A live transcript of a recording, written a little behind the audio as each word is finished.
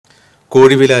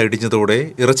കോഴിവില ഇടിഞ്ഞതോടെ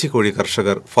ഇറച്ചിക്കോഴി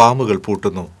കർഷകർ ഫാമുകൾ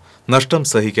പൂട്ടുന്നു. നഷ്ടം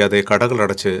സഹിക്കാതെ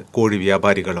കടകളടച്ച് കോഴി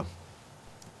വ്യാപാരികളും.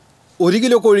 1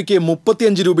 കിലോ കോഴിക്ക്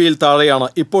 35 രൂപയിൽ താഴെയാണ്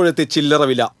ഇപ്പോഴത്തെ ചില്ലറ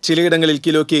വില. ചിലയിടങ്ങളിൽ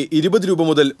കിലോയ്ക്ക് 20 രൂപ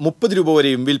മുതൽ 30 രൂപ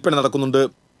വരെയും വിൽപ്പന നടക്കുന്നുണ്ട്.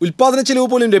 ഉൽപാദന ചെലവ്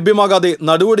പോലും ലഭ്യമാകാതെ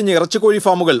നടുവൊടിഞ്ഞ ഇറച്ചിക്കോഴി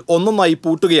ഫാമുകൾ ഒന്നൊന്നായി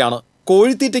പൂട്ടുകയാണ്.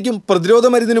 കോഴിത്തീറ്റയ്ക്കും പ്രതിരോധ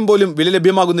മരുന്നിനും പോലും വില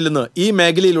ലഭ്യമാകുന്നില്ലെന്ന് ഈ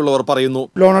മേഖലയിലുള്ളവർ പറയുന്നു.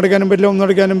 ലോൺ അടയ്ക്കാനും പറ്റില്ല, ഒന്നും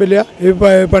അടയ്ക്കാനും പറ്റില്ല.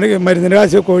 ഈ മരുന്നിന്റെ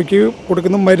കാശ്, കോഴിക്ക്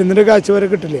കൊടുക്കുന്ന മരുന്നിന്റെ കാശ് വരെ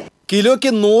കിട്ടില്ല. കിലോയ്ക്ക്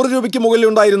 100 രൂപയ്ക്ക്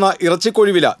മുകളിലുണ്ടായിരുന്ന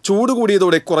ഇറച്ചിക്കോഴി വില ചൂട്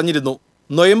കൂടിയതോടെ കുറഞ്ഞിരുന്നു.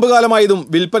 നൊയമ്പ് കാലമായതും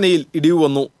വിൽപ്പനയിൽ ഇടിവ്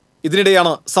വന്നു.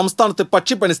 ഇതിനിടെയാണ് സംസ്ഥാനത്ത്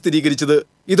പക്ഷിപ്പനി സ്ഥിരീകരിച്ചത്.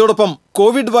 ഇതോടൊപ്പം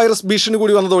കോവിഡ് വൈറസ് ഭീഷണി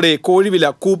കൂടി വന്നതോടെ കോഴിവില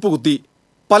കൂപ്പുകുത്തി.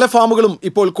 പല ഫാമുകളും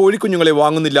ഇപ്പോൾ കോഴിക്കുഞ്ഞുങ്ങളെ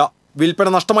വാങ്ങുന്നില്ല. വിൽപ്പന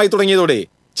നഷ്ടമായി തുടങ്ങിയതോടെ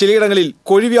ചിലയിടങ്ങളിൽ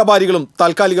കോഴി വ്യാപാരികളും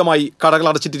താൽക്കാലികമായി കടകൾ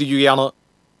അടച്ചിട്ടിരിക്കുകയാണ്.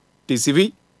 TCV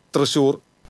തൃശൂർ.